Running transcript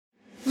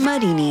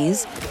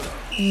Marini's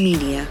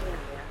Media.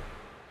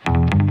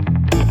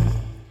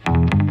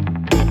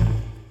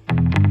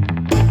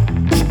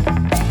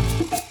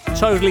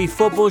 Totally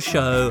Football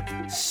Show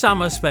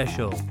Summer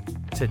Special.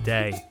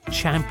 Today,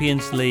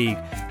 Champions League.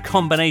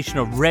 Combination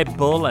of Red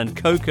Bull and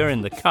Coca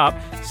in the cup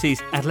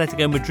sees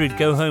Atletico Madrid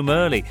go home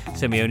early.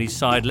 Simeone's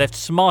side left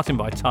smartened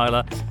by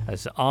Tyler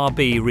as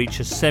RB reach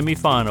a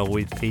semi-final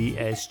with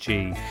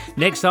PSG.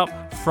 Next up,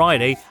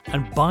 Friday,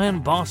 and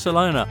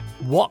Bayern-Barcelona.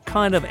 What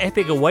kind of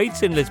epic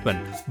awaits in Lisbon?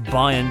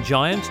 Bayern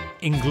giant,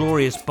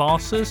 inglorious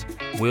Barças?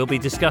 We'll be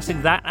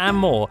discussing that and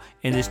more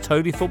in this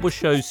Totally Football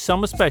Show's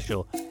Summer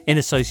Special in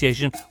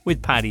association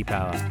with Paddy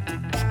Power.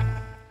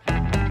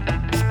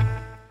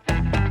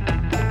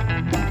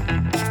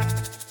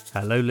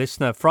 Hello,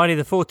 listener. Friday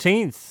the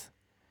 14th,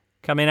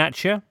 coming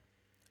at you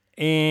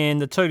in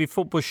the Totally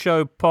Football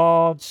Show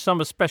pod,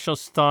 summer special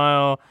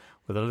style,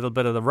 with a little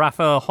bit of the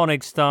Rafa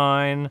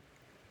Honigstein.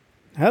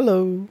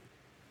 Hello.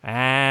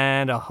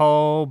 And a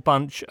whole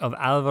bunch of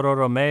Alvaro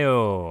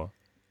Romeo.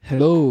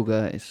 Hello,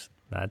 guys.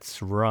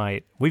 That's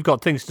right. We've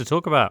got things to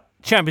talk about.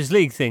 Champions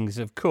League things,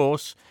 of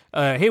course.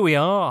 Here we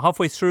are,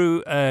 halfway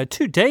through 2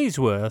 days'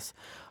 worth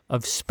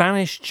of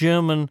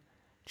Spanish-German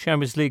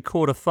Champions League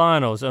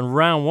quarterfinals, and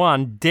round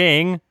one,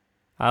 ding,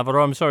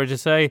 Alvaro, I'm sorry to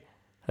say,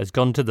 has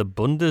gone to the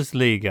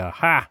Bundesliga.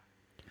 Ha!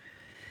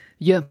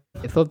 Yeah,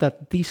 I thought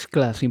that this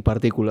class in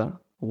particular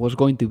was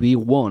going to be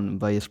won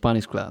by a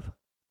Spanish club.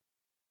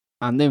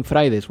 And then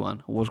Friday's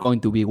one was going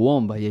to be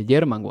won by a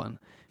German one,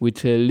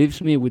 which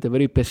leaves me with a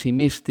very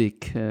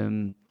pessimistic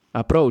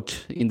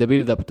approach in the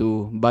build-up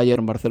to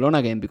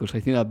Bayern-Barcelona game, because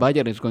I think that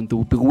Bayern is going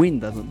to win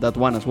that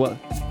one as well.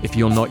 If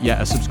you're not yet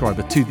a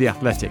subscriber to The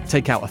Athletic,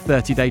 take out a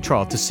 30-day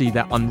trial to see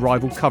their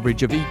unrivaled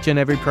coverage of each and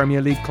every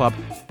Premier League club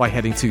by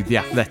heading to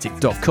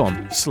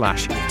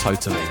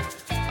theathletic.com/totally.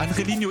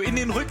 Angelino in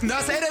den Rücken,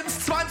 das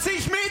Adams,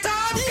 20 Meter!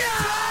 Ja!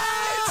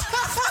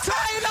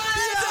 Tyler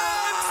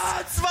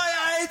Adams!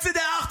 2-1 in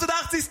der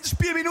 88.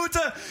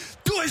 Spielminute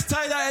durch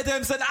Tyler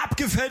Adams, ein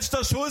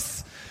abgefälschter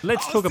Schuss.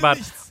 Let's talk about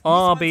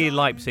RB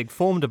Leipzig,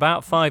 formed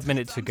about 5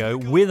 minutes ago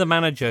with a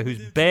manager who's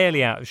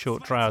barely out of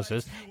short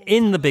trousers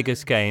in the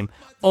biggest game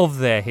of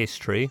their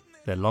history,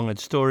 their long and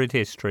storied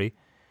history,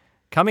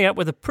 coming up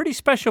with a pretty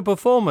special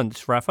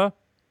performance, Rafa.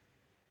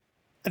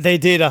 They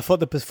did. I thought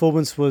the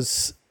performance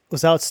was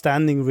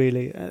outstanding,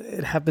 really.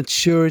 It had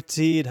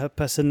maturity, it had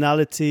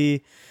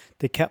personality.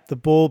 They kept the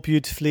ball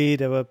beautifully.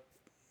 They were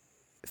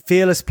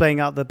fearless playing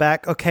out the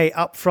back. Okay,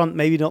 up front,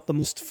 maybe not the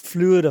most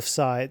fluid of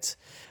sides,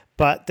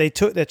 but they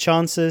took their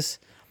chances.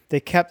 They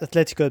kept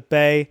Atletico at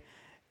bay,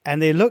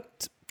 and they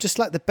looked just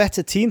like the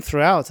better team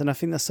throughout. And I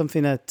think that's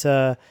something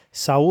that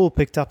Saul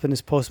picked up in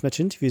his post-match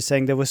interview,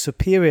 saying they were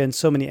superior in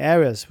so many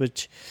areas,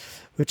 which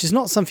is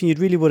not something you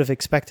really would have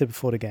expected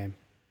before the game.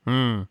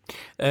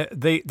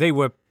 They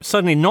were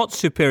suddenly not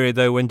superior,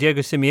 though, when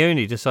Diego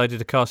Simeone decided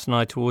to cast an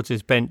eye towards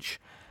his bench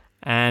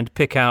and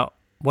pick out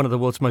one of the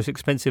world's most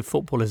expensive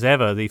footballers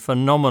ever, the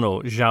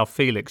phenomenal João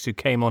Felix, who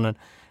came on and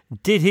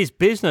did his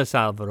business,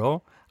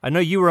 Alvaro. I know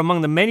you were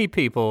among the many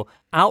people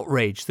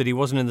outraged that he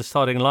wasn't in the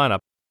starting lineup.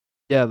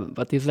 Yeah,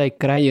 but it's like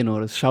crying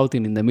or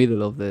shouting in the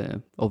middle of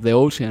the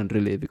ocean,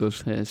 really,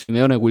 because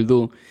Simeone will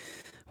do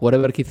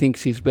whatever he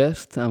thinks is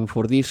best, and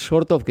for these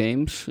sort of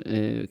games,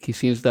 he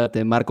sees that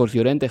Marcos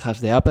Llorente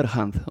has the upper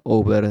hand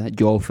over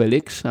João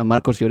Felix, and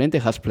Marcos Llorente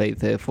has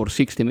played for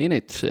 60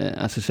 minutes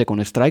as a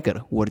second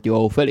striker, where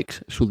João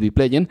Felix should be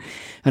playing,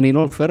 and in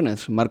all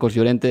fairness, Marcos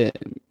Llorente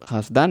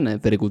has done a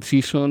very good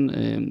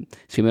season.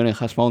 Simeone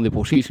has found the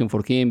position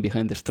for him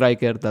behind the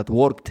striker that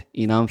worked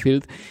in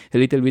Anfield, a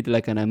little bit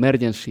like an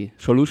emergency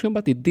solution,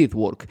 but it did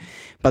work.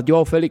 But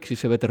João Felix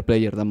is a better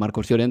player than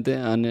Marcos Llorente,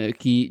 and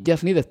he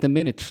just needed 10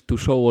 minutes to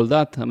show all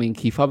that. I mean,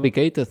 he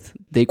fabricated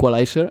the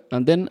equalizer,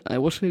 and then I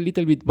was a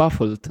little bit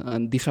baffled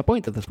and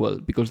disappointed as well,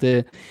 because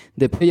the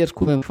players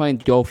couldn't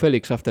find João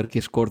Felix after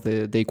he scored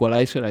the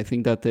equalizer. I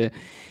think that the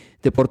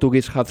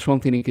Portuguese had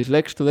something in his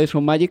legs today,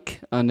 some magic,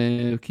 and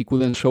he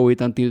couldn't show it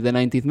until the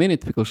 90th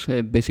minute, because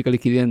basically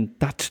he didn't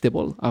touch the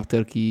ball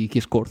after he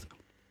scored.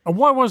 And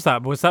why was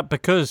that? Was that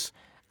because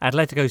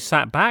Atletico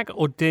sat back,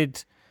 or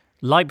did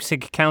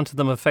Leipzig counter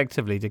them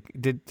effectively?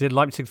 Did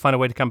Leipzig find a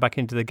way to come back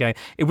into the game?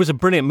 It was a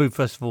brilliant move,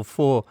 first of all,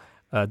 for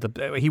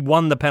he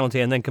won the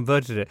penalty and then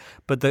converted it.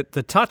 But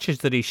the touches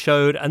that he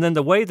showed, and then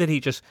the way that he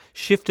just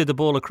shifted the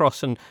ball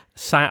across and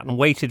sat and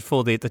waited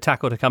for the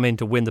tackle to come in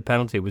to win the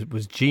penalty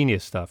was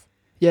genius stuff.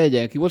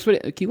 Yeah, he was very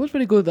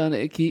good, and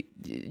he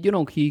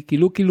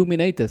looked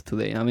illuminated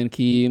today. I mean,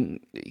 he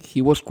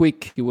was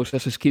quick, he was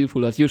as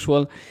skillful as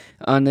usual,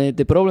 and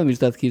the problem is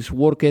that his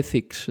work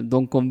ethics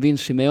don't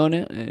convince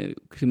Simeone.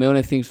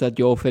 Simeone thinks that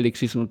João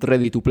Felix is not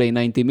ready to play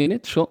 90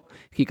 minutes, so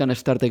he can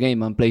start a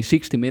game and play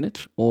 60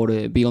 minutes,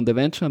 or be on the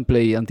bench and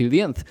play until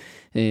the end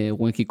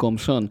when he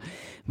comes on.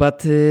 But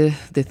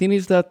the thing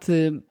is that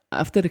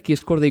after he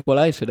scored the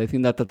equalizer, I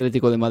think that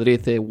Atletico de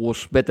Madrid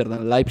was better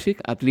than Leipzig,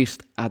 at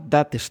least at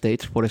that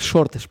stage, for a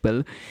short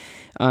spell.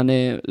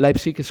 and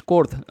Leipzig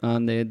scored,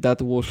 and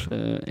that was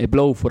a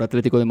blow for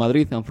Atletico de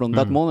Madrid. And from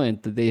that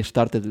moment, they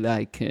started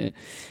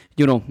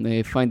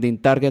finding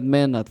target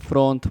men at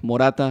front,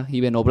 Morata,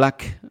 even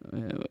Oblak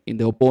in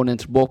the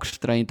opponent's box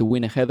trying to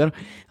win a header,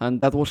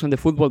 and that wasn't the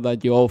football that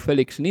Joao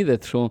Felix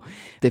needed. So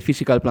the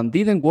physical plan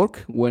didn't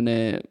work.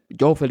 When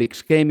Joao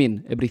Felix came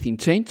in, everything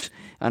changed,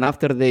 and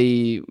after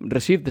they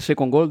received the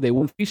second goal, they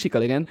went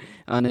physical again,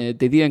 and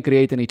they didn't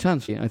create any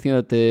chance. I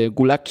think that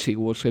Gulacsi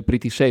was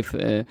pretty safe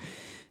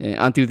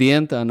until the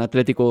end, and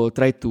Atletico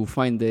tried to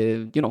find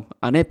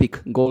an epic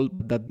goal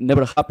that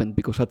never happened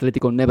because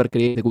Atletico never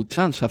created a good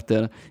chance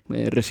after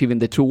receiving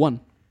the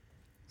 2-1.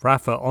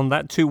 Rafa, on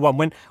that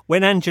 2-1,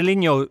 when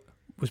Angelino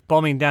was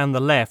bombing down the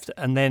left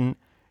and then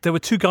there were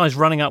two guys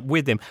running up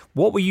with him,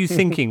 what were you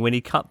thinking when he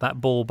cut that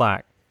ball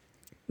back?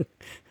 I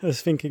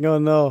was thinking, oh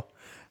no,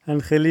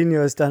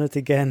 Angelino has done it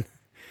again,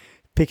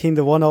 picking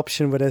the one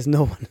option where there's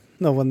no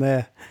one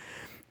there.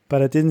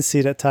 But I didn't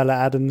see that Tyler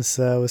Adams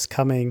was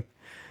coming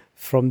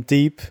from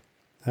deep.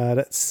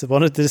 That's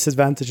one of the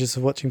disadvantages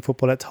of watching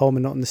football at home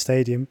and not in the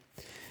stadium.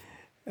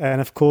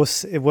 And of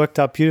course, it worked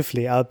out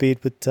beautifully,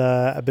 albeit with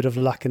a bit of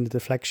luck in the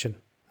deflection.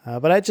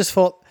 But I just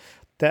thought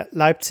that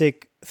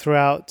Leipzig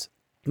throughout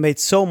made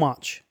so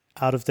much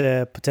out of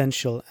their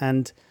potential.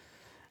 And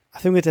I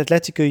think with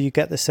Atletico, you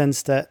get the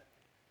sense that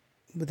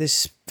with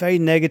this very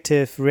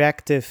negative,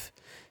 reactive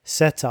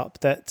setup,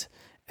 that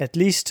at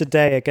least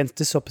today against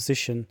this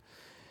opposition,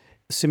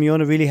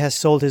 Simeone really has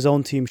sold his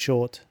own team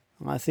short.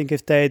 I think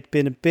if they had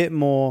been a bit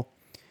more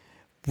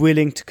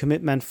willing to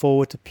commit man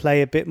forward, to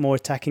play a bit more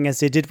attacking as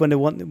they did when they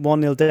went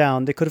 1-0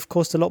 down, they could have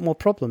caused a lot more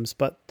problems.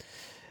 But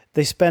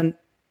they spent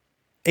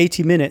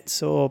 80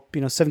 minutes or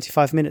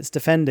 75 minutes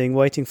defending,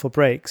 waiting for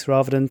breaks,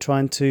 rather than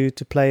trying to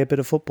play a bit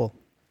of football.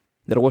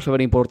 There was a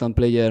very important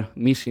player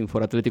missing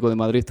for Atletico de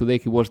Madrid today.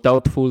 He was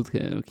doubtful.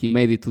 He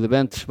made it to the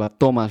bench, but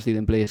Thomas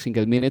didn't play a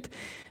single minute.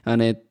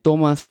 And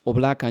Thomas,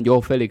 Oblak and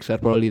Joao Felix are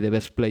probably the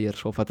best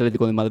players of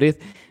Atletico de Madrid.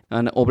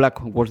 And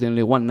Oblak was the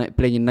only one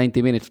playing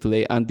 90 minutes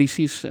today. And this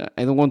is,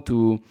 I don't want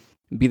to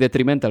be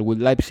detrimental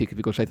with Leipzig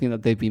because I think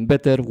that they've been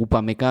better.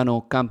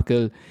 Upamecano,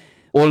 Kampkel,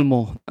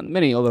 Olmo, and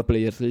many other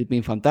players. They've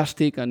been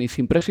fantastic. And it's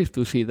impressive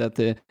to see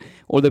that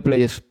all the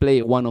players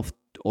play one of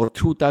or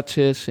two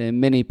touches.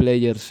 Many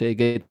players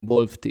get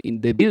involved in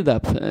the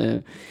build-up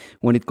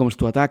when it comes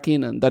to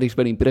attacking, and that is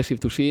very impressive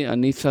to see.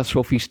 And it's a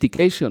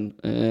sophistication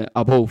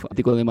above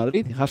Atletico de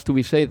Madrid, it has to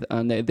be said.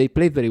 And they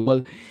played very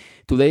well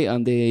today,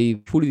 and they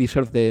fully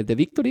deserve the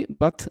victory.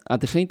 But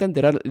at the same time,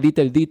 there are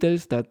little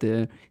details that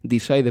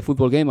decide the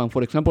football game. And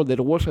for example,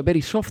 there was a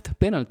very soft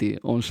penalty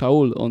on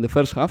Saul on the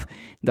first half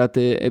that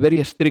a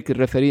very strict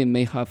referee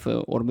may have,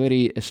 or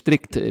very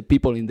strict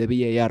people in the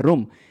VAR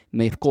room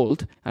may have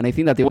called. And I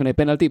think that it was a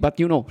penalty, but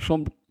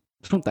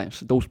sometimes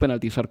those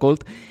penalties are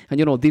called.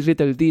 And these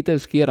little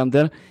details here and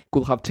there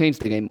could have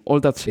changed the game. All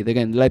that said,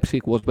 again,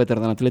 Leipzig was better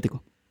than Atletico.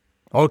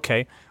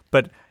 Okay,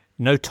 but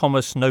no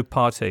Thomas, no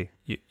Partey,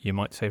 you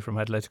might say, from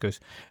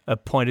Atletico's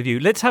point of view.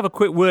 Let's have a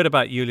quick word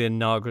about Julian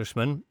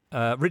Nagelsmann.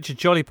 Richard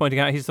Jolly pointing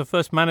out he's the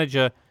first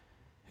manager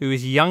who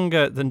is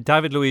younger than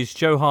David Luiz,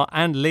 Joe Hart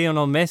and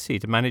Lionel Messi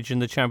to manage in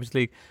the Champions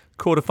League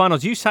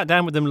quarterfinals. You sat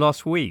down with them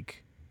last week.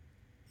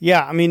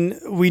 Yeah, I mean,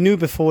 we knew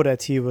before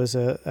that he was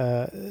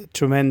a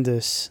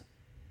tremendous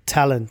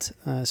talent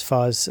as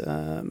far as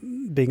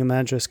being a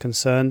manager is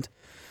concerned.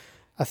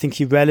 I think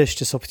he relished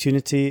this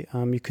opportunity.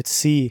 You could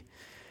see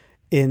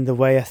in the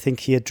way I think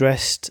he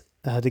addressed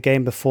the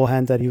game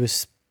beforehand that he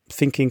was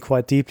thinking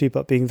quite deeply,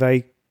 but being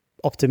very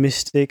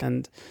optimistic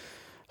and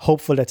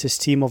hopeful that his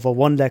team over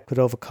one leg could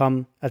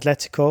overcome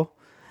Atletico.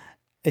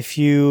 If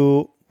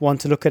you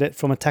want to look at it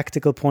from a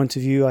tactical point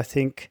of view, I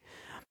think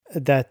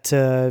that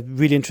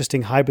really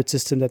interesting hybrid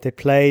system that they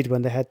played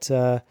when they had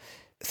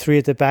three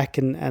at the back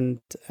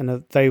and a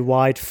very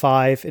wide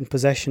five in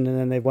possession, and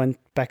then they went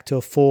back to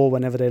a 4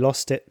 whenever they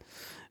lost it,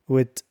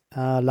 with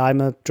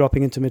Lima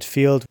dropping into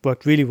midfield,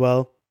 worked really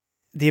well.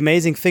 The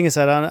amazing thing is,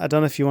 I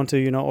don't know if you want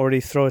to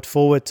already throw it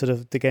forward to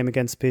the game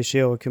against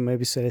PSG, or we can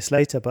maybe say this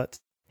later, but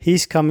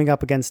he's coming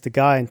up against a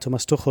guy in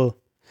Thomas Tuchel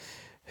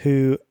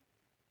who,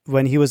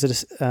 when he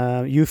was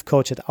a youth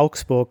coach at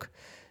Augsburg,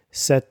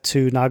 said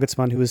to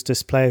Nagelsmann, who was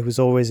this player who was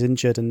always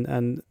injured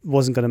and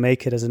wasn't going to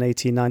make it as an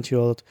 18,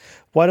 19-year-old,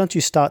 why don't you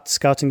start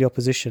scouting the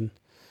opposition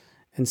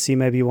and see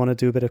maybe you want to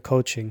do a bit of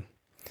coaching?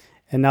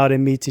 And now they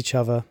meet each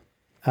other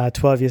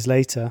 12 years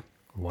later.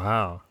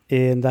 Wow.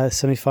 In the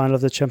semi-final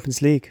of the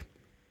Champions League.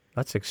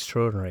 That's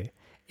extraordinary.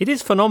 It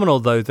is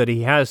phenomenal, though, that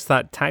he has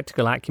that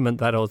tactical acumen,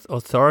 that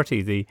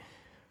authority,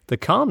 the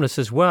calmness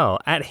as well,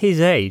 at his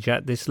age,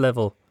 at this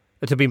level,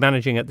 to be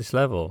managing at this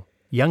level,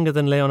 younger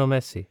than Lionel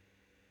Messi.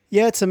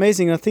 Yeah, it's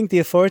amazing. I think the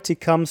authority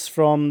comes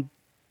from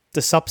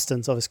the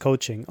substance of his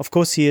coaching. Of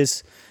course, he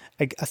is,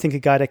 I think, a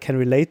guy that can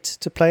relate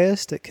to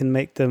players, that can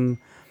make them,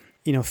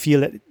 feel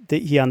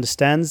that he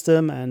understands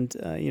them, and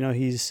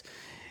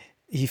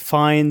he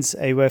finds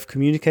a way of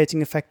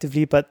communicating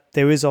effectively. But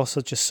there is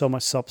also just so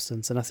much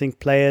substance, and I think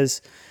players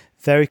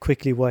very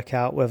quickly work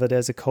out whether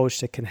there's a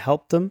coach that can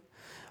help them,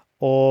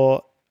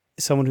 or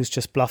someone who's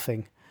just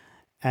bluffing.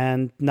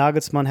 And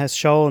Nagelsmann has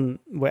shown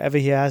wherever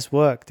he has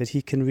worked that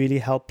he can really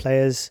help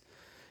players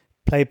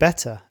play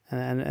better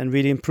and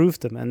really improve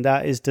them. And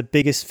that is the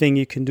biggest thing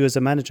you can do as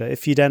a manager.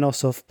 If you then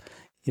also,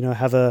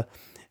 have a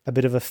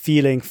bit of a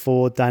feeling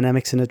for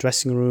dynamics in a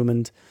dressing room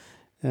and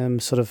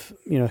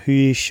who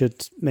you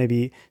should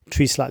maybe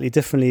treat slightly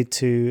differently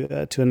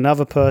to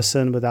another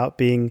person without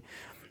being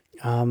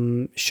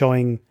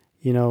showing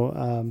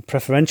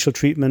preferential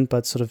treatment,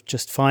 but sort of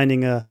just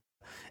finding a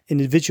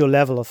individual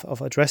level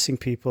of addressing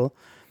people,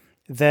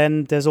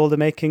 then there's all the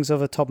makings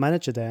of a top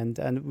manager there.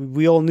 And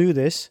we all knew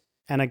this.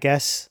 And I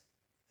guess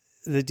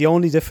the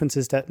only difference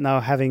is that now,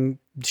 having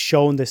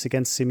shown this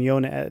against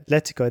Simeone at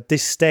Atletico at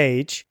this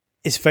stage,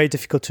 it's very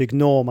difficult to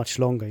ignore much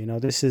longer.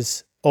 This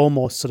is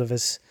almost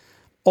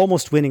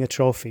winning a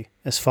trophy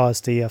as far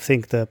as the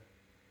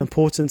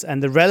importance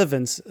and the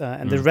relevance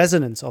and the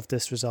resonance of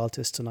this result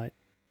is tonight.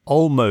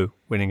 Olmo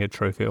winning a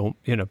trophy, or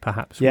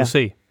perhaps we'll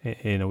see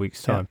in a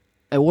week's time.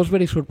 I was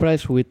very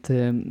surprised with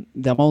the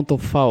amount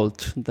of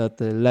fouls that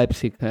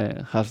Leipzig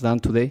has done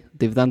today.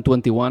 They've done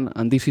 21,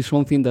 and this is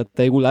something that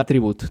I will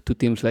attribute to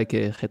teams like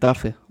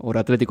Getafe or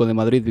Atletico de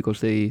Madrid, because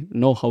they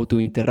know how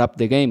to interrupt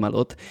the game a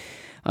lot.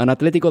 And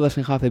Atletico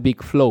doesn't have a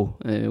big flow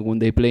when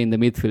they play in the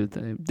midfield.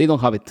 They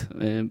don't have it.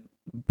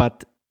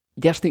 But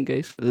just in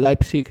case,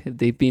 Leipzig,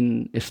 they've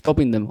been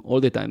stopping them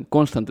all the time,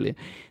 constantly.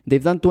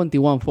 They've done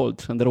 21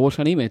 faults, and there was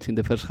an image in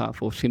the first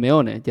half of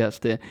Simeone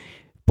just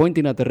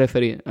pointing at the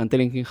referee and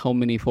telling him how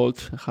many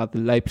faults had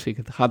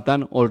Leipzig had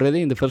done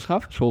already in the first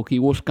half. So he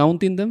was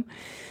counting them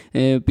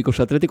because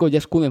Atletico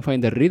just couldn't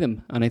find the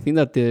rhythm. And I think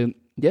that,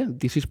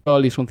 this is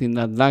probably something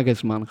that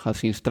Nagelsmann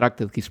has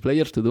instructed his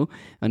players to do,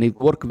 and it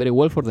worked very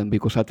well for them,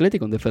 because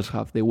Atletico in the first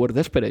half, they were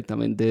desperate. I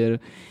mean, their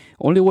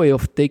only way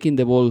of taking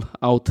the ball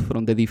out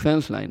from the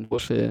defense line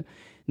was the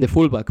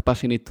fullback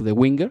passing it to the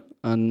winger,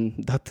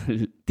 and that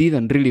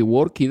didn't really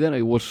work either.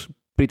 It was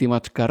pretty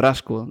much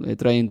Carrasco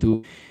trying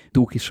to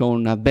do his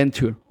own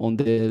adventure on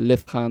the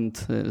left-hand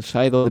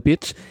side of the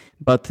pitch.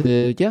 But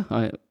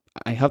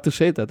I have to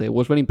say that I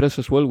was very impressed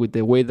as well with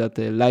the way that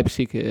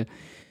Leipzig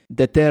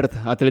deterred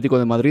Atletico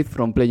de Madrid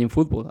from playing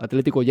football.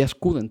 Atletico just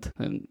couldn't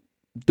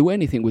do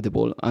anything with the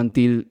ball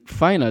until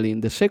finally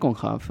in the second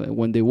half,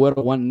 when they were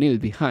 1-0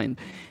 behind.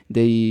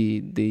 They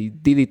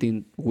did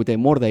it with a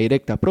more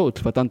direct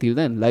approach, but until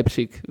then,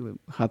 Leipzig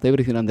had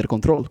everything under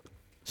control.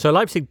 So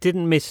Leipzig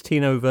didn't miss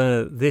Tino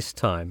Werner this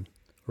time,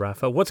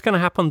 Rafa. What's going to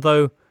happen,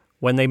 though,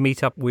 when they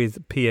meet up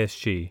with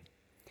PSG?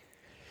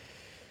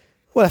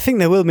 Well, I think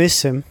they will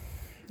miss him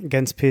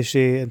against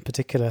PSG in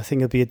particular. I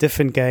think it'll be a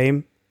different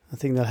game. I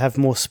think they'll have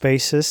more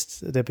spaces.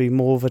 There'll be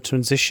more of a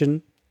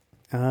transition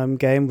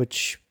game,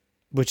 which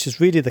is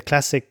really the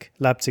classic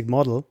Leipzig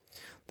model.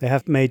 They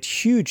have made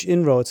huge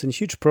inroads and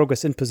huge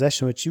progress in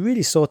possession, which you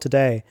really saw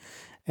today.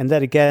 And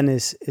that, again,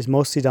 is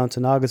mostly down to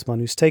Nagelsmann,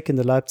 who's taken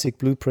the Leipzig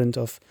blueprint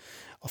of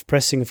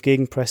pressing, of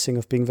gegenpressing,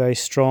 of being very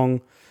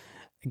strong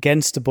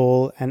against the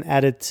ball, and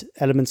added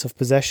elements of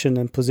possession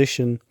and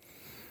position,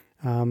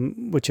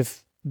 which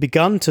have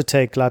begun to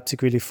take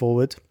Leipzig really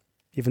forward,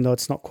 even though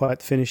it's not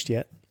quite finished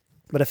yet.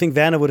 But I think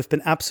Werner would have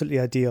been absolutely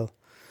ideal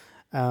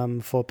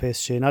for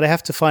PSG. Now they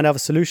have to find other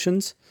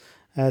solutions.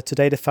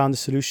 Today they found the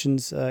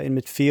solutions in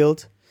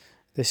midfield.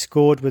 They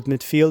scored with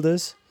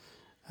midfielders.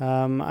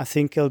 I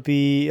think it'll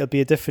be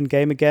a different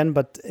game again,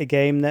 but a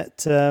game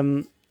that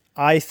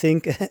I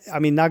think,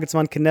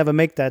 Nagelsmann can never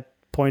make that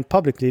point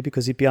publicly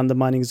because he'd be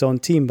undermining his own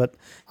team, but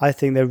I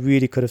think they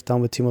really could have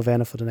done with Timo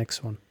Werner for the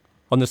next one.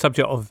 On the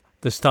subject of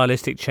the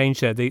stylistic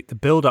change there, the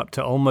build-up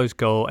to Olmo's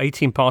goal,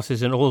 18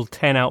 passes and all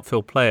 10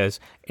 outfield players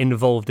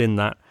involved in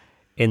that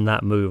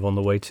move on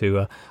the way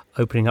to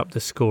opening up the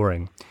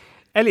scoring.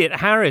 Elliot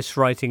Harris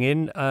writing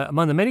in,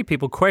 among the many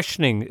people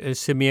questioning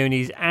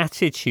Simeone's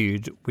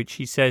attitude, which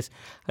he says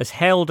has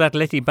held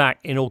Atleti back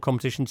in all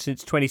competitions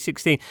since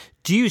 2016.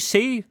 Do you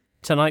see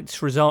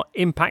tonight's result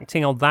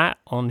impacting on that,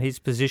 on his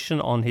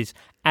position, on his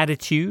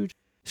attitude?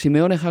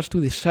 Simeone has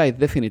to decide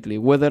definitely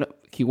whether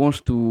he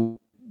wants to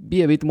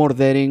be a bit more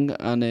daring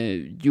and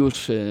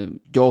use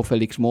João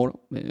Felix more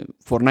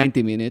for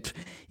 90 minutes.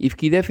 If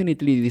he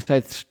definitely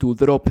decides to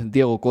drop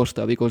Diego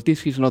Costa, because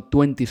this is not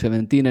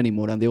 2017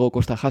 anymore, and Diego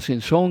Costa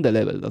hasn't shown the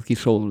level that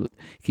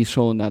he's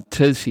shown at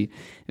Chelsea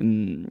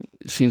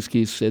since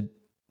his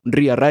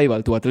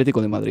re-arrival to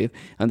Atletico de Madrid.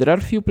 And there are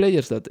a few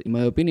players that, in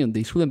my opinion,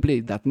 they shouldn't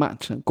play that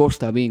much.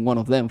 Costa being one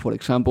of them, for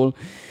example.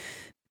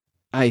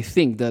 I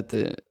think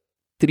that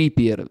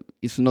Trippier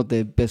is not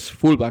the best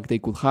fullback they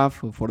could have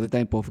for the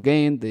type of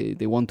game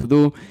they want to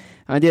do.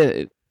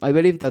 And I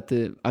believe that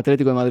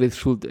Atletico de Madrid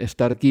should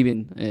start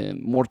giving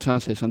more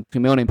chances, and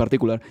Simeone in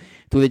particular,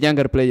 to the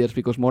younger players,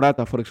 because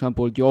Morata, for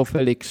example, João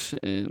Felix,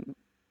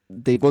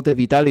 they got a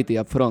vitality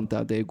up front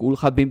that would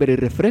have been very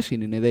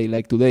refreshing in a day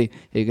like today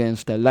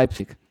against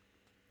Leipzig.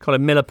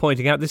 Colin Miller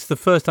pointing out this is the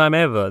first time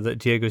ever that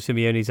Diego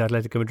Simeone's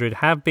Atletico Madrid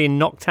have been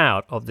knocked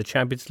out of the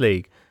Champions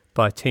League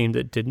by a team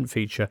that didn't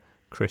feature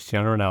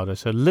Cristiano Ronaldo.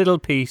 So a little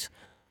piece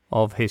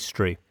of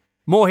history.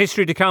 More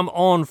history to come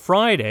on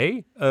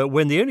Friday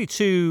when the only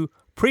two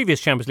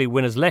previous Champions League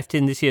winners left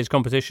in this year's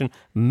competition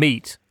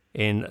meet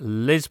in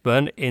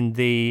Lisbon in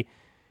the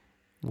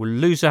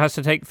loser has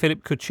to take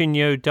Philippe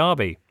Coutinho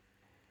derby.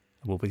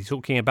 We'll be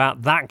talking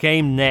about that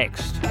game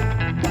next.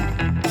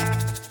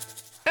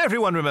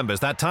 Everyone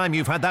remembers that time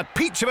you've had that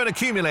peach of an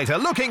accumulator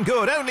looking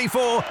good only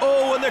for,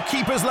 oh, and the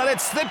keeper's let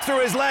it slip through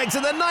his legs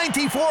in the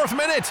 94th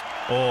minute.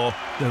 Or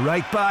the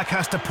right back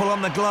has to pull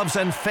on the gloves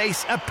and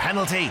face a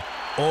penalty.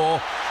 Or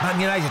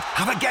Man United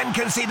have again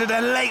conceded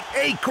a late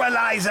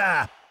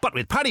equaliser. But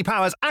with Paddy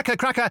Power's Acca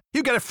Cracker,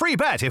 you get a free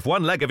bet if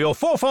one leg of your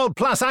fourfold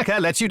plus Acca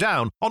lets you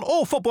down on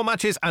all football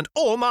matches and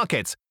all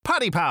markets.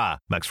 Paddy Power.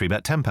 Max free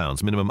bet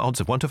 £10. Minimum odds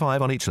of 1 to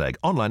 5 on each leg.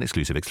 Online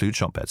exclusive. Excludes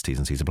shop bets. T's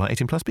and C's apply.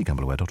 18 plus.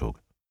 BeGambleAware.org.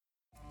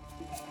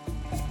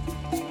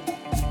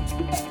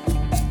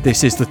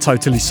 This is the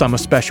Totally Summer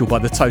Special by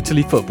the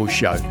Totally Football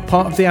Show,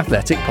 part of the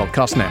Athletic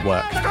Podcast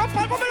Network.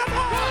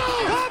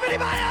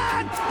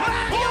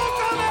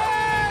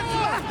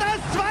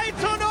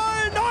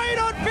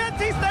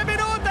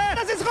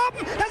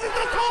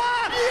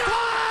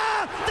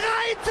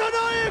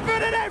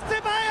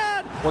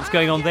 What's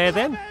going on there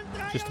then?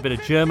 Just a bit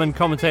of German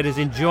commentators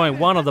enjoying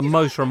one of the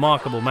most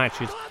remarkable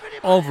matches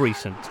of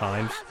recent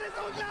times.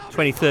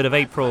 23rd of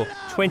April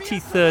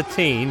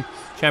 2013,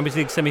 Champions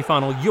League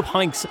semi-final, Jupp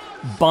Heynckes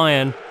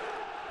Bayern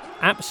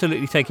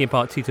absolutely taking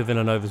apart Tito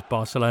Villanova's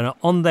Barcelona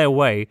on their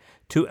way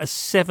to a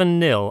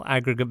 7-0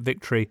 aggregate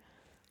victory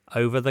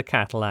over the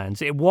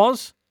Catalans. It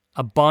was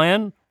a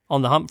Bayern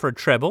on the hunt for a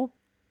treble.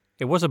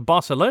 It was a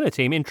Barcelona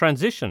team in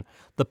transition.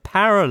 The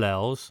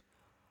parallels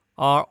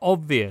are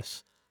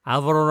obvious.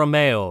 Alvaro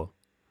Romeo,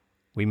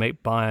 we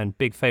make Bayern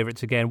big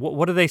favourites again.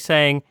 What are they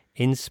saying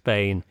in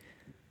Spain?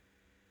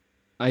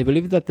 I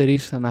believe that there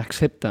is an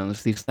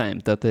acceptance this time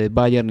that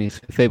Bayern is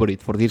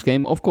favourite for this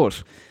game. Of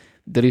course,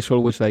 there is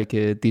always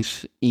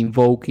this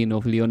invoking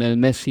of Lionel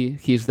Messi.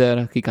 He's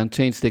there, he can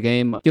change the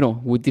game. You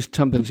know, with this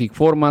Champions League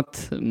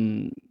format,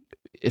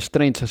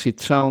 strange as it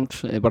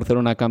sounds,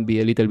 Barcelona can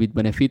be a little bit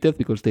benefited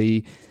because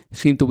they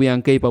seem to be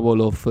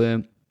incapable of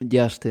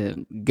just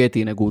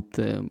getting a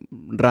good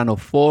run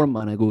of form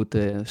and a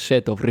good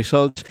set of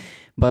results.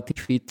 But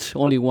if it's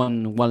only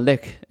one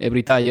leg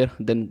every tire,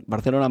 then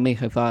Barcelona may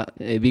have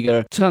a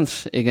bigger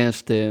chance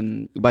against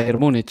Bayern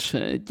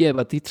Munich. Yeah,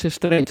 but it's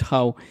strange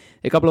how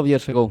a couple of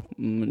years ago,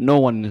 no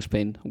one in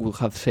Spain would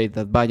have said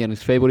that Bayern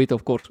is favourite.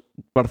 Of course,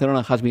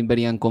 Barcelona has been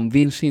very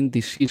unconvincing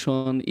this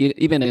season.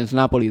 Even against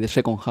Napoli, the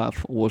second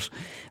half was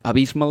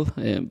abysmal.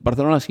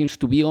 Barcelona seems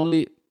to be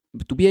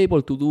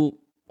able to do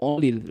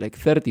only like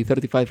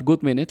 30-35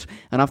 good minutes,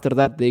 and after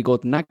that they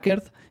got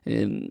knackered.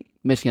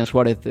 Messi and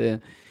Suarez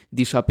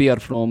disappear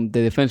from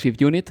the defensive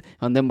unit,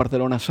 and then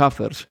Barcelona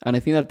suffers. And I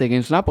think that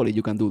against Napoli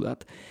you can do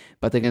that,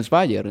 but against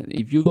Bayern,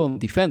 if you don't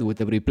defend with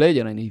every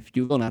player and if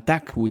you don't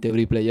attack with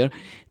every player,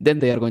 then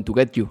they are going to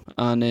get you.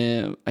 And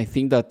I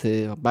think that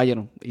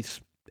Bayern is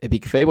a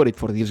big favourite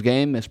for this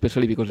game,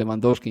 especially because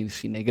Lewandowski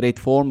is in a great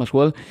form as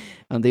well,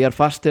 and they are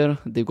faster.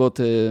 They got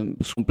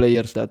some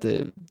players that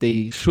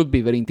they should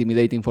be very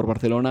intimidating for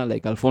Barcelona,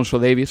 like Alphonso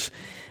Davies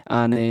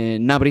and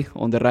Gnabry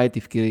on the right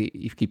if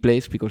he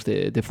plays, because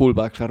the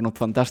fullbacks are not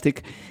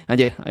fantastic. And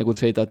yeah, I would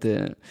say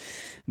that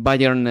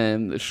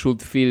Bayern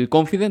should feel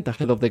confident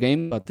ahead of the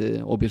game, but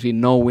obviously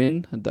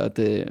knowing that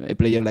a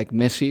player like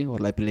Messi or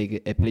like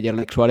a player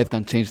like Suarez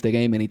can change the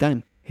game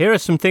anytime. Here are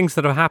some things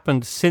that have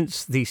happened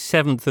since the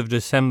 7th of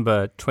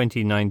December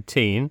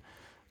 2019.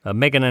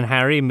 Meghan and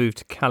Harry moved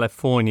to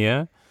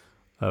California.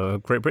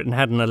 Great Britain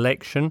had an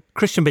election.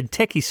 Christian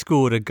Benteke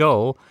scored a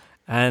goal,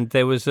 and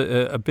there was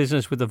a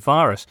business with the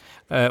virus.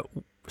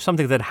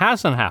 Something that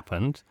hasn't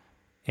happened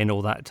in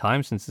all that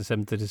time since the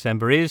 7th of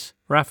December is,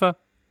 Rafa,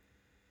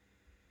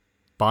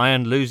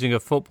 Bayern losing a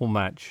football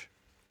match.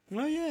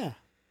 Oh, yeah.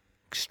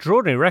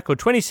 Extraordinary record.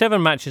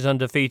 27 matches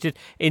undefeated.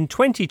 In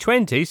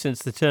 2020,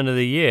 since the turn of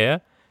the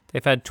year,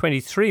 they've had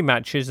 23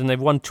 matches and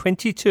they've won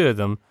 22 of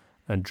them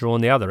and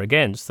drawn the other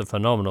against the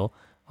phenomenal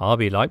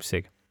RB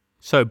Leipzig.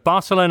 So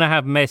Barcelona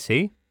have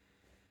Messi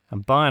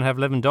and Bayern have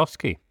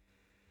Lewandowski.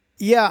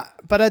 Yeah,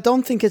 but I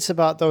don't think it's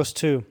about those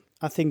two.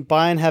 I think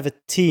Bayern have a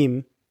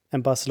team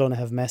and Barcelona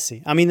have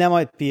Messi. I mean, that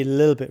might be a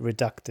little bit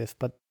reductive,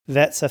 but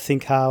that's, I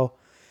think, how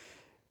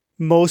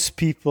most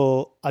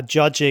people are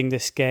judging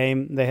this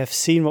game. They have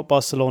seen what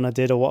Barcelona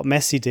did or what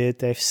Messi did.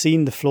 They've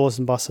seen the flaws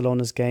in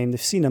Barcelona's game. They've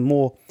seen a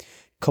more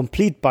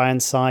complete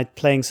Bayern side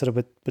playing sort of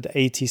with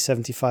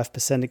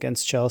 80-75%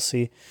 against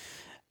Chelsea.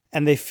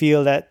 And they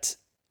feel that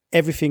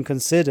everything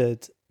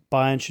considered,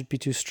 Bayern should be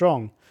too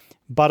strong.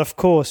 But of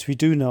course, we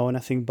do know, and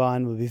I think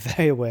Bayern will be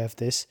very aware of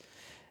this,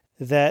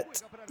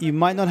 that you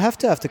might not have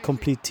to have the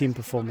complete team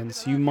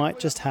performance. You might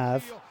just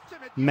have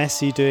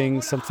Messi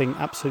doing something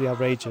absolutely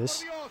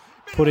outrageous,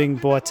 putting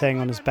Boateng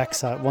on his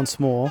backside once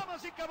more,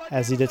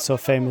 as he did so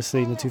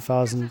famously in the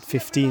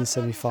 2015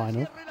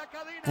 semi-final.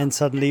 And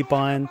suddenly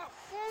Bayern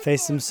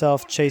faced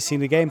himself chasing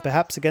the game,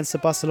 perhaps against the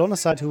Barcelona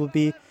side, who will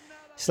be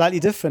slightly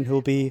different, who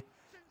will be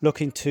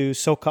looking to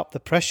soak up the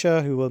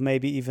pressure, who will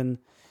maybe even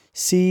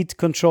cede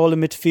control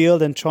in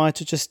midfield and try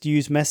to just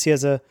use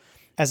Messi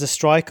as a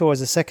striker or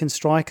as a second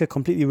striker,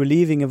 completely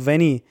relieving of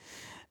any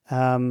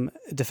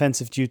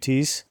defensive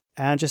duties,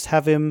 and just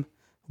have him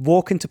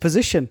walk into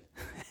position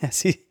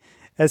as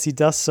he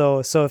does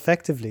so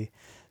effectively.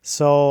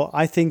 So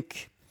I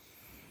think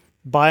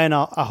Bayern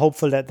are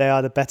hopeful that they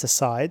are the better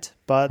side,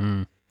 but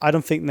I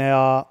don't think they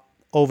are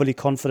overly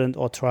confident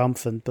or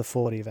triumphant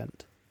before the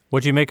event.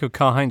 What do you make of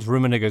Karl-Heinz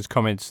Rummenigge's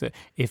comments that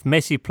if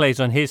Messi plays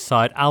on his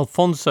side,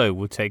 Alphonso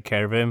will take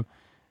care of him?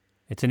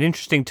 It's an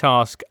interesting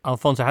task.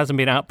 Alphonso hasn't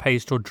been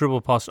outpaced or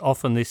dribble past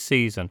often this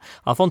season.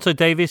 Alphonso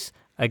Davies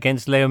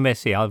against Leo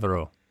Messi,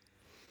 Alvaro.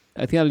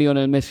 I think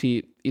Lionel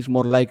Messi is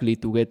more likely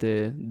to get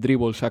a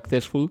dribble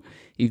successful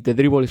if the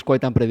dribble is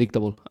quite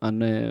unpredictable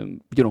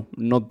and,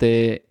 not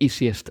the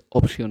easiest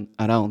option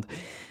around.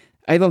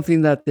 I don't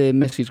think that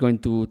Messi is going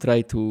to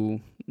try to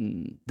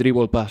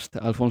dribble past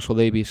Alphonso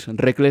Davies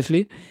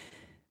recklessly.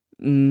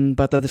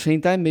 But at the same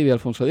time, maybe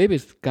Alphonso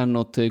Davies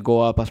cannot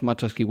go up as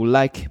much as he would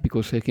like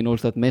because he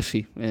knows that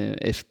Messi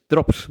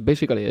drops,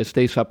 basically,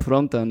 stays up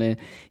front, and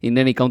in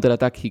any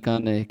counter-attack he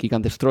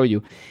can destroy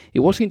you.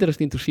 It was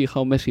interesting to see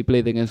how Messi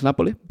played against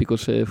Napoli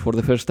because for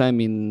the first time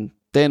in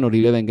 10 or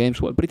 11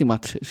 games, well, pretty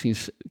much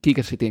since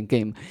Quique Setién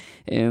came,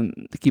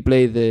 he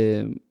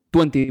played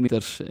 20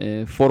 meters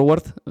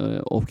forward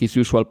of his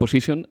usual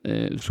position,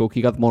 so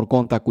he got more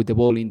contact with the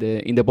ball in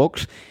the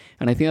box,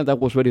 and I think that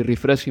was very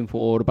refreshing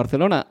for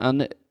Barcelona.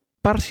 And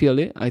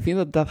partially, I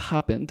think that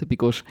happened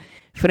because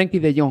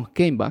Frenkie de Jong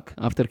came back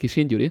after his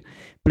injury,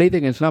 played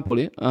against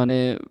Napoli,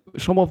 and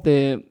some of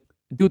the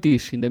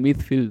duties in the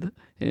midfield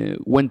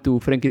went to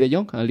Frenkie de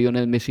Jong, and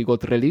Lionel Messi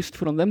got released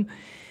from them.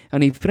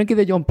 And if Frenkie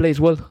de Jong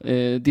plays well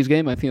this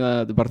game, I think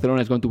that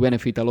Barcelona is going to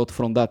benefit a lot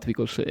from that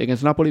because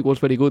against Napoli it was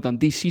very good, and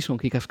this season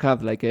he has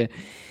had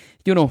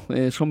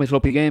some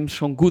sloppy games,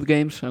 some good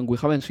games, and we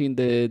haven't seen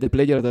the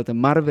player that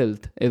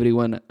marveled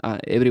everyone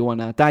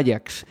at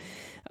Ajax.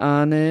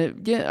 And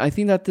I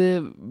think that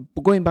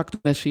going back to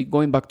Messi,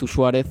 going back to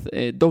Suarez,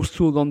 those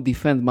two don't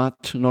defend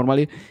much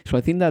normally. So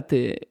I think that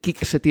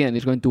Quique Setién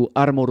is going to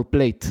armor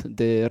plate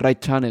the right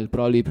channel,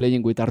 probably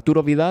playing with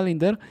Arturo Vidal in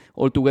there,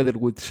 all together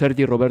with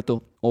Sergi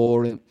Roberto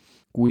or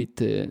with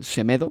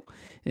Semedo,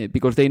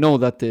 because they know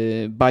that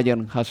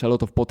Bayern has a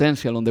lot of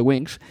potential on the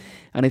wings.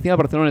 And I think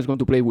Barcelona is going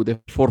to play with the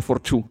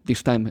 4-4-2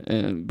 this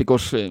time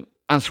because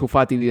Ansu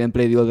Fati didn't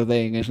play the other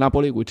day against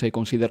Napoli, which I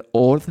consider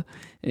odd,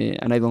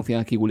 and I don't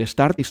think he will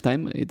start this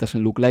time. It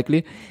doesn't look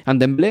likely.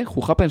 And Dembélé, who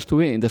happens to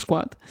be in the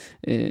squad,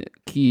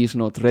 he is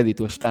not ready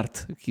to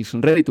start. He's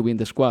ready to be in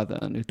the squad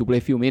and to play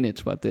a few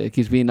minutes, but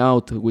he's been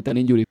out with an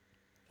injury.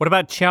 What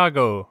about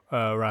Thiago,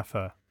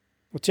 Rafa?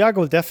 Well, Thiago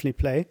will definitely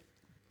play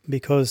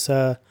because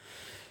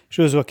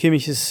Joshua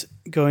Kimmich is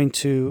going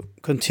to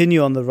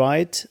continue on the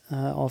right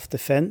of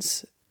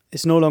defense.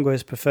 It's no longer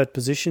his preferred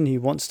position. He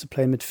wants to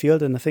play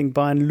midfield, and I think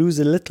Bayern lose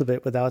a little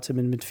bit without him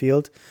in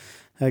midfield.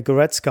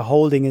 Goretzka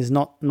holding is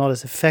not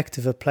as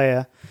effective a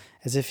player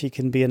as if he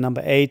can be a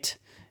number 8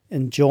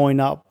 and join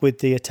up with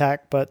the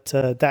attack, but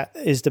that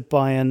is the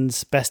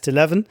Bayern's best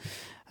 11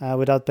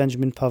 without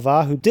Benjamin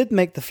Pavard, who did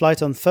make the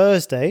flight on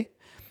Thursday,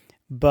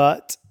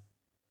 but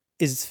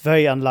is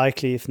very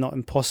unlikely, if not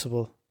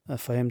impossible,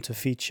 for him to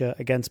feature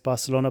against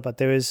Barcelona. But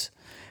there is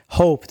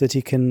hope that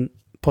he can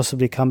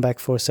possibly come back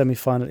for a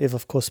semi-final if,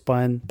 of course,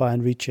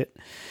 Bayern reach it.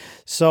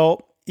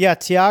 So, yeah,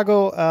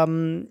 Thiago,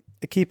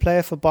 a key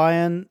player for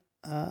Bayern.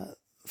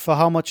 For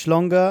how much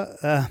longer?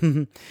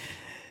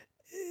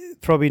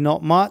 Probably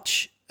not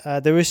much.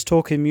 There is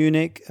talk in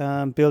Munich.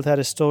 Bild had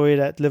a story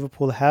that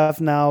Liverpool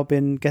have now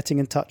been getting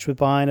in touch with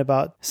Bayern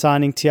about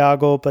signing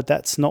Thiago, but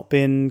that's not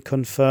been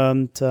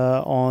confirmed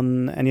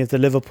on any of the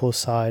Liverpool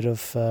side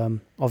of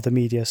the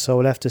media. So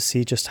we'll have to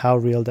see just how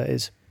real that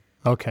is.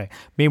 Okay.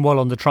 Meanwhile,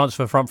 on the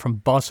transfer front, from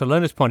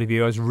Barcelona's point of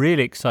view, I was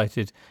really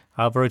excited,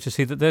 Alvaro, to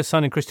see that they're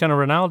signing Cristiano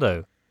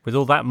Ronaldo with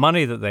all that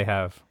money that they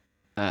have.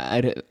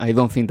 I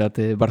don't think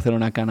that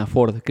Barcelona can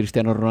afford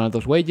Cristiano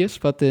Ronaldo's wages,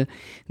 but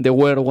they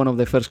were one of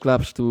the first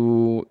clubs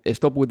to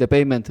stop with the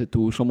payment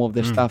to some of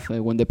the staff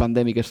when the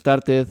pandemic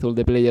started. All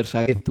the players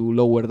had to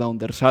lower down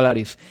their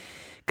salaries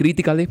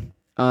critically.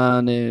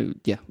 And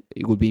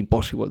it would be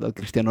impossible that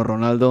Cristiano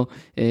Ronaldo,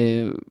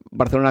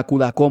 Barcelona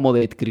could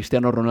accommodate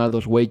Cristiano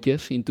Ronaldo's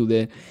wages into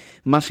the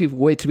massive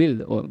wage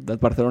bill that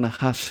Barcelona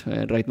has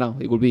right now.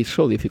 It would be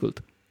so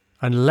difficult.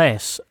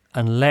 Unless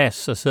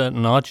a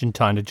certain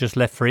Argentine had just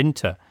left for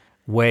Inter,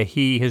 where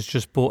he has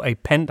just bought a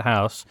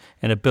penthouse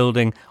in a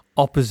building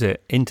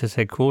opposite Inter's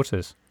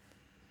headquarters.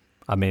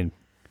 I mean,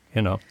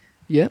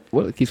 Yeah,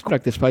 well, his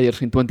contract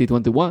expires in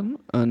 2021,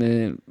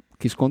 and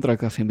his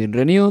contract hasn't been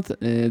renewed.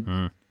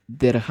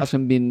 There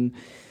hasn't been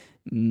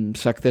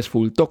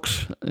successful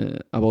talks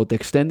about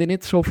extending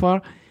it so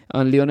far.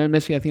 And Lionel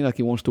Messi, I think that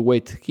he wants to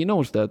wait. He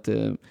knows that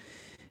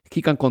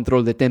he can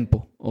control the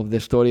tempo of the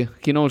story.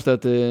 He knows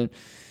that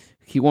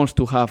he wants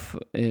to have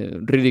a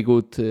really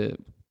good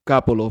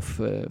couple of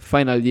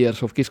final years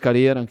of his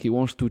career, and he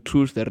wants to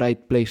choose the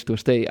right place to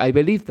stay. I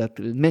believe that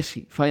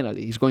Messi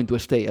finally is going to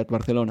stay at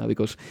Barcelona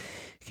because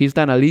he's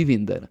done a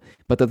living there.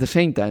 But at the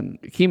same time,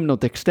 him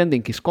not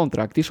extending his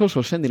contract is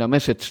also sending a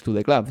message to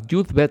the club.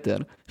 You'd better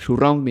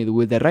surround me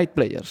with the right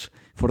players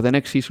for the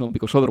next season,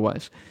 because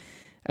otherwise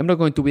I'm not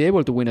going to be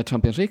able to win a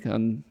Champions League.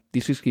 And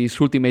this is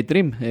his ultimate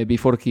dream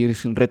before he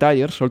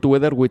retires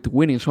altogether, with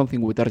winning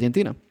something with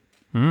Argentina.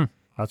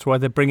 That's why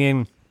they're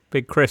bringing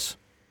Big Chris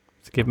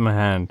to give him a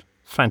hand.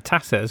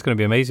 Fantastic. It's going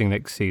to be amazing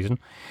next season.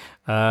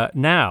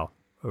 Now,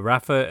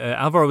 Rafa,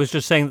 Alvaro was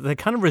just saying that they're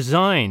kind of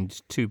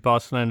resigned to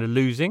Barcelona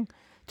losing,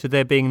 to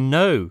there being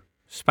no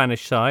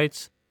Spanish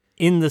sides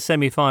in the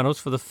semi-finals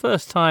for the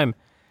first time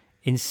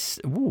in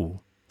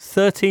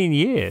 13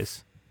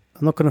 years.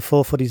 I'm not going to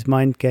fall for these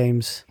mind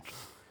games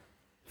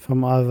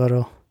from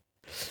Alvaro.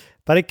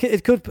 But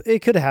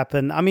it could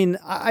happen. I mean,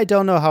 I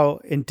don't know how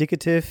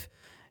indicative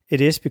it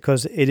is,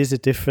 because it is a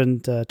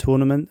different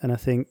tournament, and I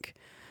think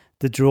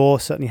the draw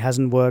certainly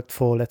hasn't worked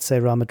for, let's say,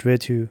 Real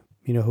Madrid, who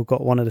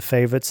got one of the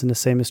favourites, and the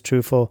same is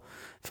true for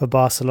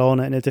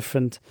Barcelona in a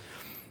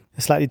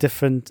slightly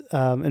different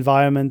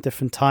environment,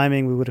 different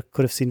timing. We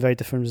could have seen very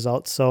different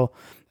results. So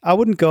I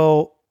wouldn't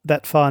go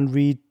that far and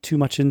read too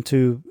much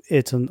into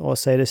it or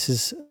say this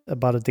is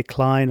about a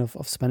decline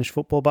of Spanish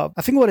football. But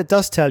I think what it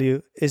does tell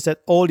you is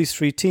that all these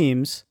three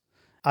teams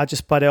are,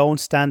 just by their own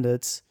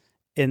standards,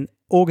 in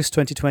August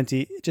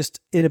 2020, just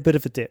in a bit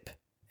of a dip.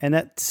 And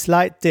that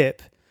slight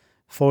dip,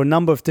 for a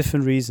number of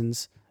different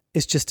reasons,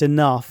 is just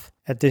enough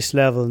at this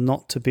level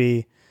not to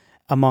be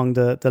among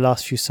the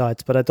last few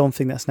sides. But I don't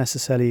think that's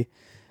necessarily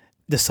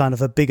the sign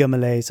of a bigger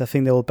malaise. I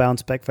think they will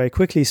bounce back very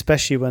quickly,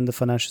 especially when the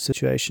financial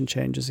situation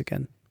changes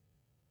again.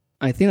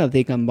 I think that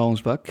they can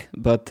bounce back,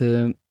 but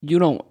in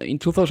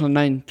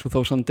 2009,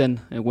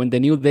 2010, when the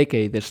new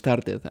decade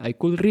started, I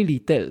could really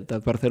tell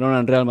that Barcelona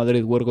and Real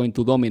Madrid were going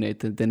to dominate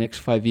the next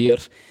 5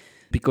 years,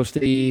 because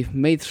they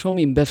made some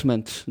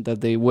investments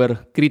that they were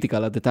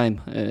critical at the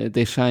time.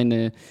 They signed,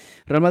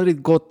 Real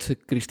Madrid got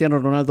Cristiano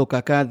Ronaldo,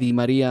 Kaká, Di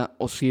Maria,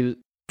 Ozil,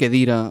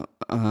 Khedira,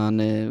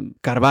 and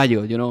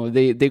Carvalho.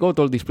 They got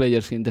all these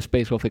players in the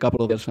space of a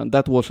couple of years, and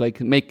that was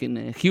like making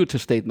a huge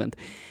statement.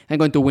 I'm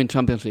going to win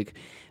Champions League.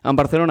 And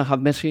Barcelona had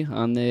Messi,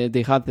 and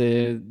they had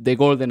the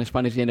golden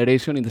Spanish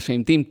generation in the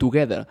same team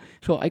together.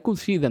 So I could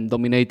see them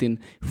dominating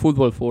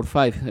football for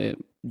 5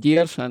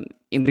 years. And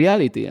in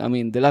reality, I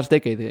mean, the last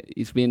decade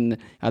has been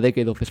a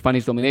decade of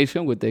Spanish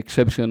domination, with the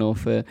exception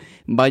of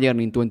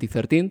Bayern in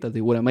 2013, that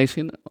they were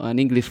amazing, and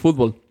English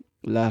football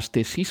last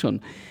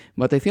season.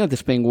 But I think that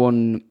Spain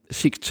won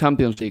 6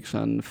 Champions Leagues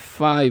and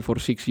 5 or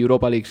 6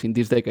 Europa Leagues in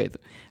this decade.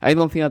 I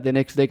don't think that the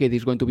next decade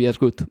is going to be as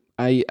good.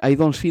 I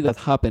don't see that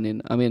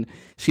happening. I mean,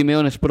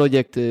 Simeone's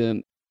project,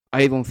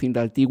 I don't think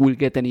that it will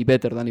get any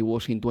better than it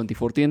was in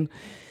 2014.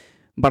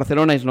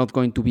 Barcelona is not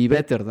going to be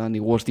better than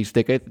it was this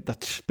decade.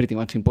 That's pretty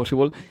much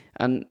impossible.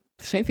 And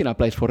the same thing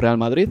applies for Real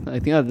Madrid. I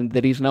think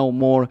that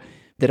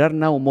there are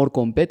now more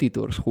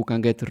competitors who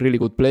can get really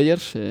good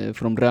players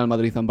from Real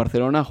Madrid and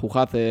Barcelona, who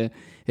have a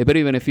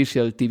very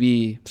beneficial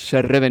TV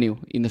share revenue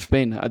in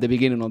Spain at the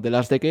beginning of the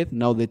last decade.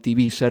 Now the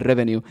TV share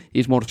revenue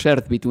is more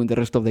shared between the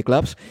rest of the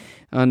clubs,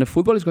 and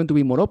football is going to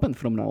be more open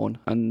from now on.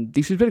 And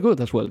this is very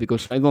good as well,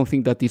 because I don't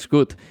think that it's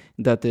good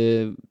that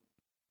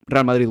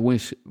Real Madrid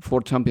wins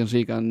 4 Champions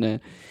League and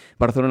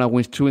Barcelona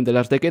wins 2 in the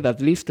last decade,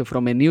 at least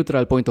from a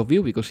neutral point of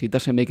view, because it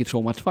doesn't make it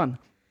so much fun.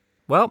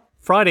 Well,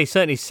 Friday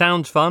certainly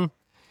sounds fun,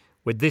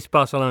 with this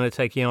Barcelona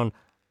taking on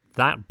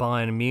that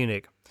Bayern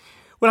Munich.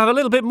 We'll have a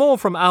little bit more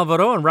from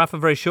Alvaro and Rafa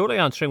very shortly,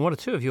 answering 1 or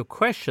 2 of your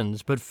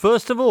questions. But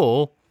first of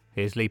all,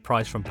 here's Lee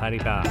Price from Paddy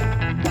Power.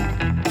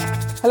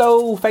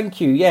 Hello,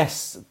 thank you.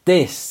 Yes,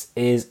 this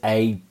is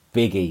a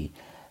biggie.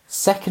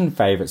 Second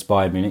favourites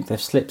Bayern Munich.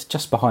 They've slipped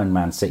just behind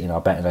Man City in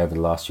our betting over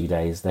the last few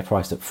days. They're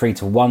priced at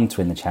 3-1 to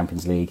win the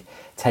Champions League.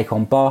 Take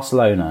on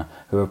Barcelona,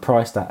 who are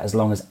priced at as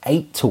long as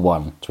 8-1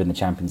 to win the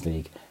Champions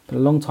League. Been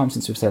a long time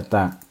since we've said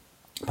that.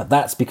 But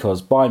that's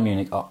because Bayern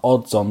Munich are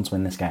odds on to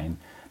win this game.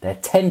 They're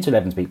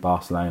 10-11 to beat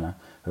Barcelona,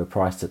 who are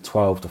priced at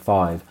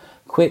 12-5.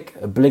 Quick,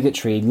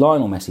 obligatory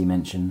Lionel Messi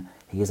mention.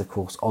 He is, of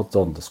course, odds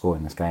on to score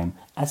in this game,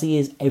 as he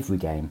is every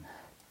game.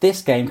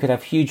 This game could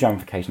have huge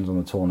ramifications on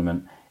the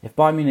tournament. If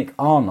Bayern Munich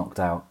are knocked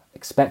out,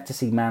 expect to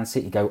see Man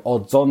City go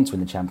odds on to win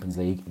the Champions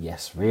League.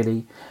 Yes,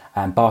 really.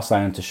 And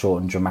Barcelona to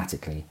shorten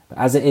dramatically. But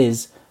as it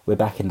is, we're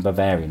back in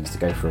Bavarians to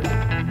go through.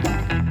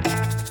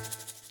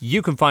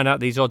 You can find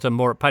out these odds and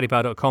more at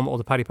paddypower.com or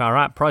the Paddy Power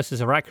app.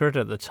 Prices are accurate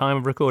at the time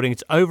of recording.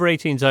 It's over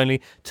 18s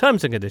only.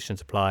 Terms and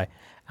conditions apply.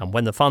 And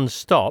when the fun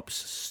stops,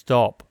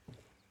 stop.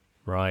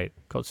 Right.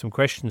 Got some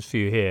questions for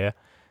you here.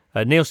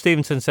 Neil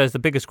Stevenson says the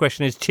biggest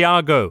question is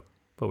Thiago.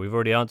 But we've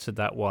already answered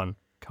that one.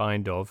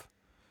 Kind of.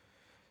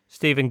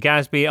 Stephen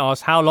Gasby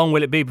asks, how long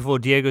will it be before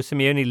Diego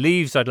Simeone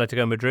leaves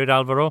Atletico Madrid,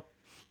 Alvaro?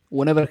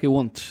 Whenever he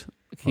wants.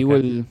 He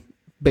will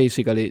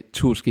basically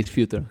choose his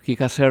future. He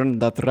has earned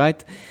that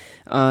right.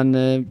 And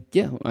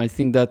I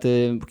think that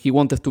he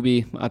wanted to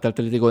be at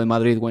Atletico de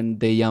Madrid when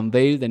they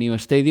unveiled the new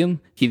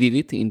stadium. He did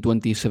it in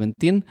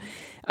 2017.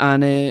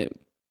 And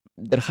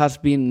there has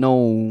been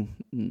no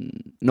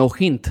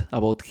hint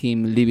about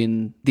him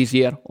leaving this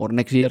year or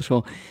next year.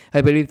 So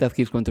I believe that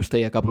he's going to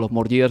stay a couple of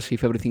more years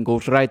if everything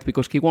goes right,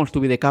 because he wants to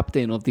be the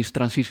captain of this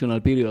transitional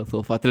period of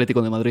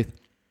Atletico de Madrid.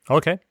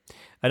 Okay.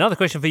 Another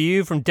question for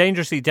you from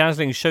dangerously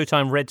dazzling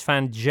Showtime Reds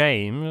fan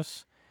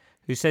James,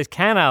 who says,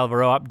 can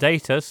Alvaro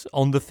update us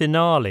on the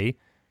finale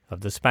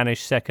of the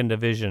Spanish second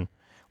division?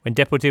 When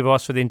Deportivo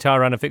asked for the entire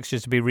run of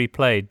fixtures to be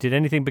replayed, did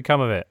anything become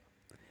of it?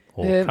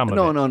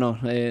 No,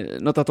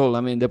 not at all.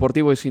 I mean,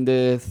 Deportivo is in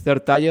the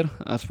third tier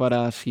as far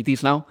as it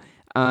is now,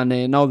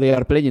 and now they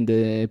are playing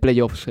the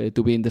playoffs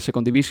to be in the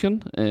second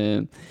division.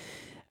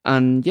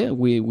 And yeah,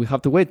 we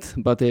have to wait,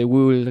 but we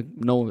will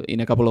know in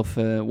a couple of,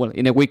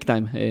 in a week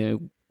time,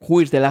 who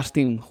is the last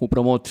team who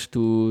promotes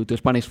to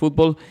Spanish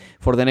football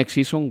for the next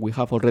season. We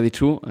have already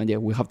 2, and yeah,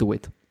 we have to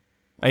wait.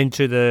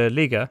 Into the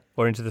Liga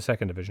or into the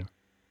second division?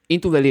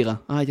 Into the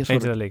Liga. Yes,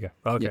 into the Liga.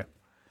 Okay.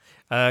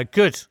 Yeah.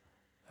 Good.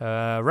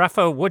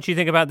 Rafa, what do you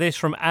think about this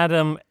from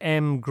Adam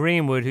M.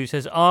 Greenwood, who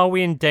says, are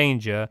we in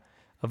danger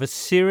of a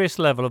serious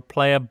level of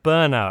player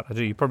burnout? I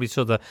think you probably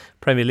saw the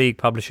Premier League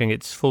publishing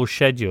its full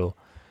schedule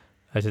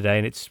today,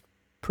 and it's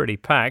pretty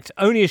packed.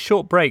 Only a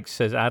short break,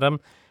 says Adam,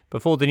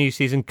 before the new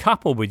season,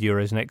 coupled with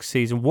Euros next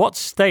season. What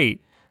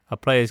state are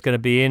players going to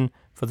be in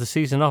for the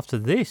season after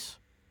this?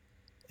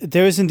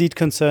 There is indeed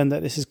concern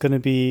that this is going to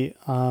be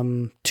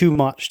too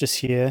much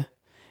this year.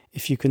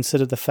 If you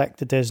consider the fact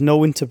that there's no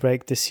winter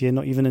break this year,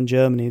 not even in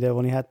Germany, they've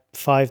only had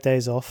 5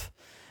 days off.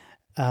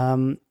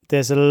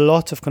 There's a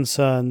lot of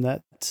concern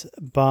that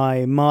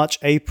by March,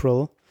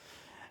 April,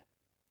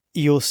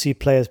 you'll see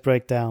players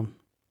break down.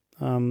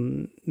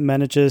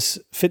 Managers,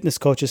 fitness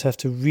coaches have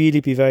to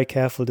really be very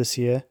careful this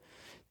year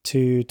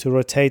to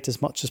rotate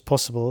as much as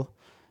possible,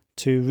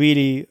 to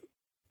really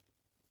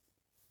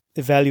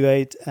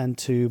evaluate and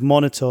to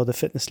monitor the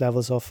fitness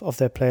levels of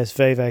their players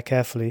very, very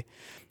carefully.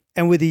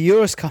 And with the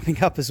Euros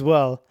coming up as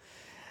well,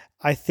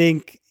 I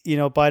think,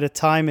 by the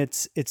time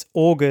it's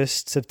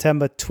August,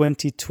 September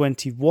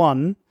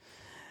 2021,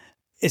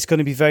 it's going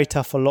to be very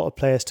tough for a lot of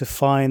players to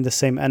find the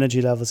same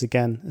energy levels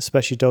again,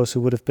 especially those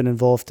who would have been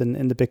involved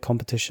in the big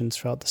competitions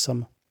throughout the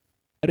summer.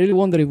 I really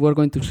wonder if we're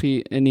going to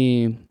see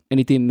any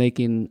team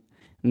making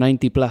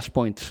 90 plus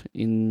points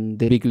in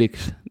the big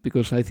leagues,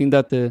 because I think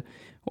that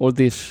all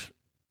this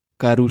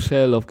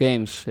carousel of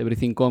games,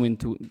 everything coming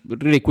to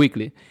really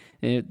quickly,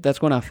 that's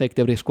going to affect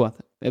every squad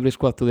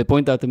to the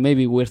point that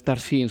maybe we'll start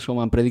seeing some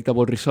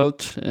unpredictable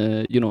results,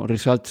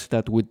 results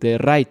that with the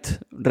right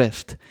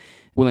rest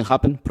wouldn't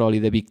happen. Probably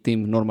the big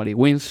team normally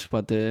wins,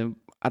 but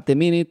at the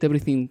minute,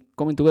 everything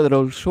coming together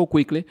all so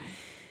quickly.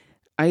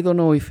 I don't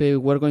know if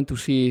we're going to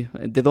see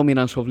the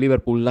dominance of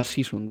Liverpool last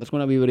season. That's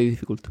going to be very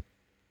difficult.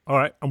 All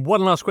right, and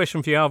one last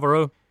question for you,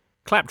 Alvaro.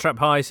 Claptrap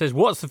High says,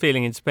 what's the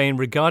feeling in Spain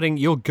regarding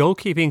your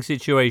goalkeeping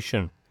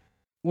situation?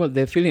 Well,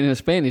 the feeling in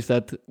Spain is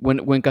that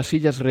when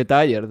Casillas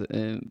retired,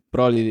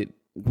 probably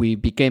we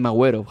became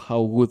aware of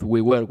how good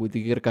we were with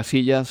Iker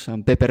Casillas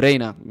and Pepe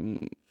Reina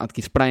at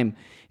his prime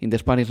in the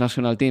Spanish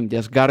national team,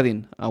 just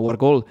guarding our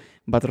goal.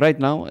 But right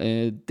now,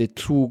 the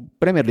two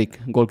Premier League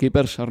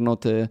goalkeepers are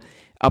not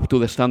up to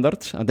the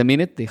standards. At the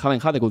minute, they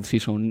haven't had a good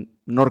season,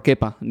 nor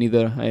Kepa,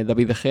 neither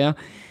David De Gea.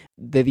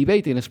 The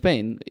debate in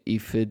Spain,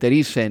 if there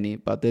is any,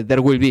 but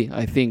there will be,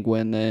 I think,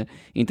 when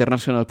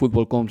international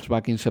football comes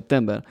back in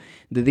September,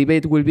 the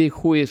debate will be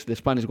who is the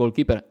Spanish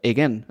goalkeeper.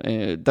 Again,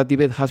 that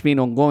debate has been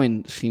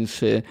ongoing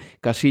since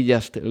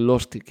Casillas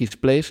lost his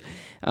place,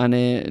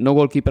 and no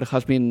goalkeeper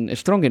has been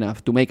strong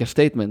enough to make a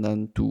statement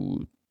and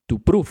to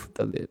prove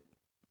that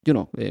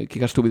he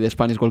has to be the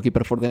Spanish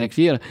goalkeeper for the next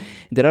year.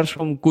 There are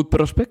some good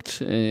prospects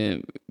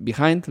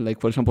behind, like,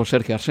 for example,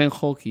 Sergio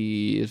Arsenjo.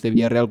 He is the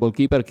Villarreal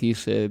goalkeeper.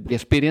 He's very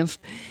experienced.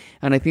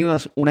 And I think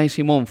that Unai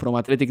Simón from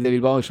Athletic de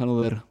Bilbao is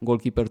another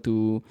goalkeeper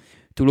to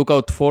look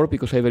out for,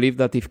 because I believe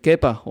that if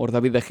Kepa or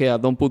David De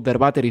Gea don't put their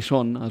batteries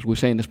on, as we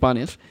say in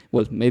Spanish,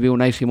 well, maybe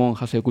Unai Simón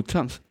has a good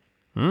chance.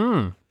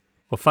 Well,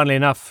 funnily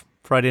enough,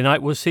 Friday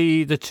night we'll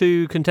see the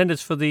two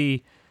contenders for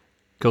the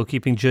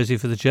goalkeeping jersey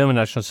for the German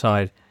national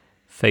side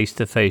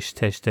face-to-face,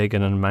 Ter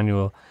Stegen and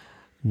Manuel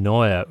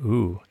Neuer,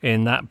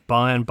 in that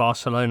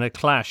Bayern-Barcelona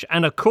clash.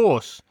 And of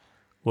course,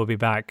 we'll be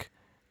back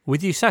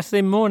with you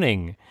Saturday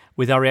morning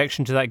with our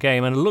reaction to that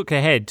game and a look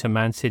ahead to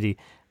Man City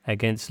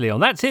against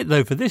Lyon. That's it,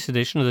 though, for this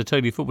edition of the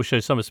Totally Football Show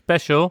Summer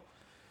Special.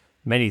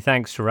 Many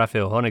thanks to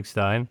Raphael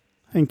Honigstein.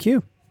 Thank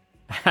you.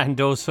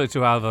 And also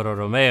to Alvaro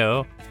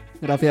Romeo.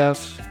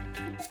 Gracias.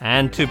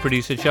 And to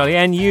producer Charlie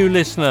and you,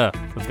 listener,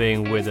 for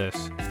being with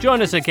us.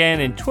 Join us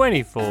again in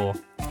 24.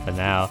 For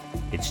now,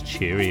 it's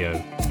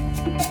cheerio.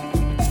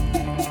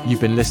 You've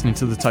been listening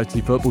to The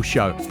Totally Football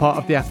Show, part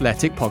of the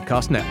Athletic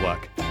Podcast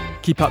Network.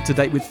 Keep up to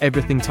date with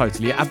everything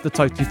Totally at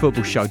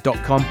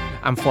thetotallyfootballshow.com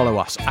and follow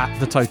us at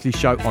The Totally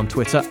Show on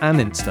Twitter and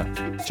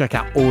Insta. Check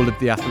out all of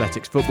the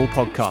Athletics football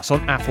podcasts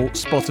on Apple,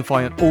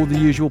 Spotify and all the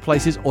usual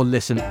places, or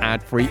listen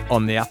ad-free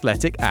on the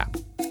Athletic app.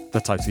 The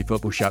Totally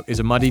Football Show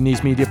is a Muddy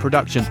Knees Media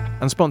production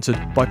and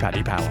sponsored by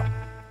Paddy Power.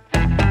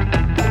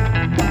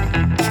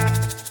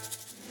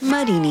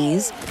 Muddy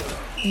Knees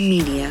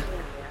Media.